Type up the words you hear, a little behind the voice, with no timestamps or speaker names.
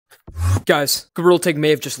Guys, Gorilla Tag may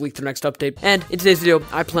have just leaked their next update, and in today's video,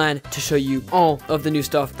 I plan to show you all of the new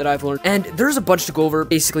stuff that I've learned, and there's a bunch to go over,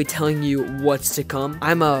 basically telling you what's to come.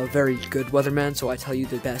 I'm a very good weatherman, so I tell you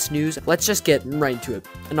the best news. Let's just get right into it.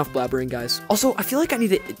 Enough blabbering, guys. Also, I feel like I need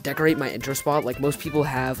to decorate my intro spot. Like, most people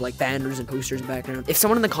have, like, banners and posters in the background. If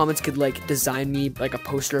someone in the comments could, like, design me, like, a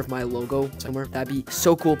poster of my logo somewhere, that'd be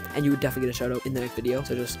so cool, and you would definitely get a shout out in the next video,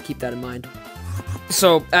 so just keep that in mind.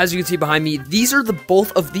 So, as you can see behind me, these are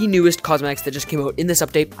both of the newest cosmetics that just came out in this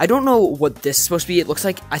update. I don't know what this is supposed to be. It looks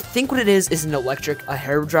like, I think what it is an electric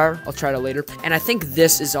hair dryer. I'll try it out later. And I think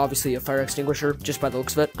this is obviously a fire extinguisher, just by the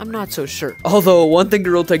looks of it. I'm not so sure. Although, one thing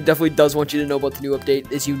Gorilla Tag definitely does want you to know about the new update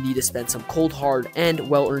is you need to spend some cold, hard, and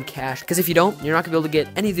well-earned cash. Because if you don't, you're not going to be able to get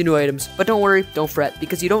any of the new items. But don't worry, don't fret,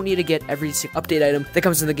 because you don't need to get every update item that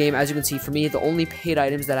comes in the game. As you can see, for me, the only paid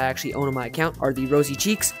items that I actually own on my account are the rosy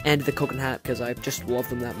cheeks and the coconut hat, because I just love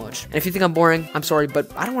them that much. And if you think I'm boring, I'm sorry,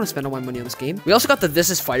 but I don't want to spend all my money on this game. We also got the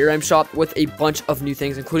This Is Fire Emblem shop with a bunch of new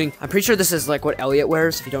things, including, I'm pretty sure this is like what Elliot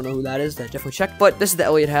wears. If you don't know who that is, then definitely check. But this is the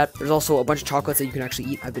Elliot hat. There's also a bunch of chocolates that you can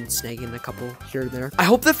actually eat. I've been snagging a couple here and there. I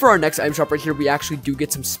hope that for our next item shop right here, we actually do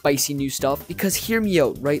get some spicy new stuff, because hear me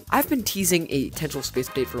out, right? I've been teasing a potential space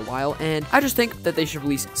update for a while, and I just think that they should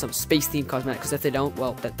release some space-themed cosmetics, because if they don't,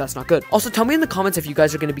 well, that's not good. Also, tell me in the comments if you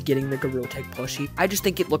guys are going to be getting the Gorilla Tag plushie. I just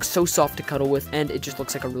think it looks so soft to cuddle with, and it just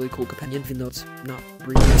looks like a really cool companion, even though it's not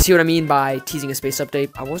really. See what I mean by teasing a space update?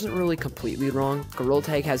 I wasn't really completely wrong. Gorilla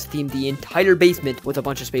Tag has themed the entire basement with a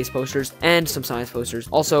bunch of space posters and some science posters.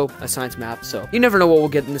 Also, a science map, so you never know what we'll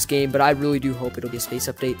get in this game, but I really do hope it'll be a space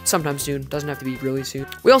update sometime soon. Doesn't have to be really soon.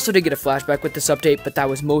 We also did get a flashback with this update, but that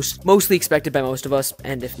was mostly expected by most of us,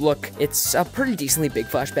 and if look, it's a pretty decently big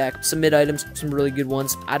flashback. Some mid items, some really good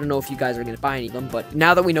ones. I don't know if you guys are going to buy any of them, but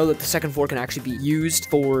now that we know that the second floor can actually be used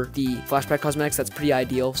for the flashback cosmetics, that's pretty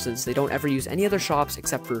ideal, since they don't ever use any other shops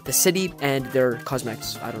except for the city and their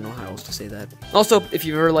cosmetics. I don't know how else to say that. Also, if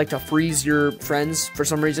you've ever like to freeze your friends for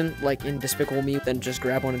some reason, like in Despicable Me, then just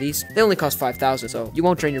grab one of these. They only cost 5,000, so you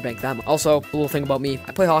won't drain your bank that much. Also, a little thing about me,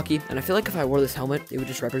 I play hockey, and I feel like if I wore this helmet, it would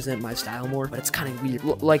just represent my style more, but it's kind of weird.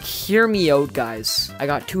 Like, hear me out, guys. I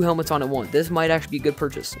got 2 helmets on at once. This might actually be a good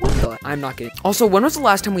purchase, but I'm not kidding. Also, when was the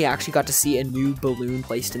last time we actually got to see a new balloon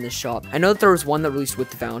placed in this shop? I know that there was one that released with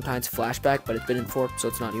the Valentine's flashback, but it's been in 4, so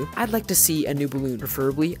it's not new. I'd like to see a new balloon,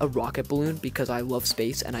 preferably a rocket balloon, because I love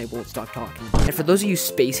space and I won't stop talking. And for those of you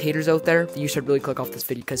space haters out there, you should really click off this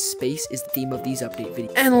video, because space is the theme of these update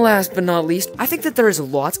videos. And last but not least, I think that there is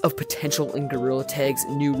lots of potential in Gorilla Tag's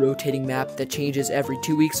new rotating map that changes every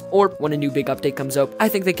 2 weeks, or when a new big update comes out. I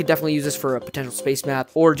think they could definitely use this for a potential space map,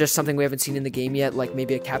 or just something we haven't seen in the game yet, like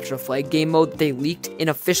maybe a capture a flag game mode. They leaked in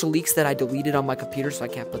official leaks that I deleted on my computer, so I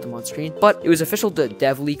can't put them on screen, but it was official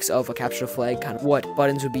dev leaks of a capture a flag, kind of what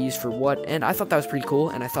buttons would be used for what, and I thought that was pretty cool,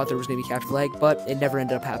 and I thought there was gonna be capture flag, but it never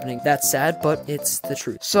ended up happening. That's sad, but it's the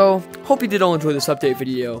truth. So, hope you did all enjoy this update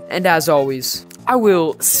video, and as always, I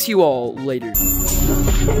will see you all later.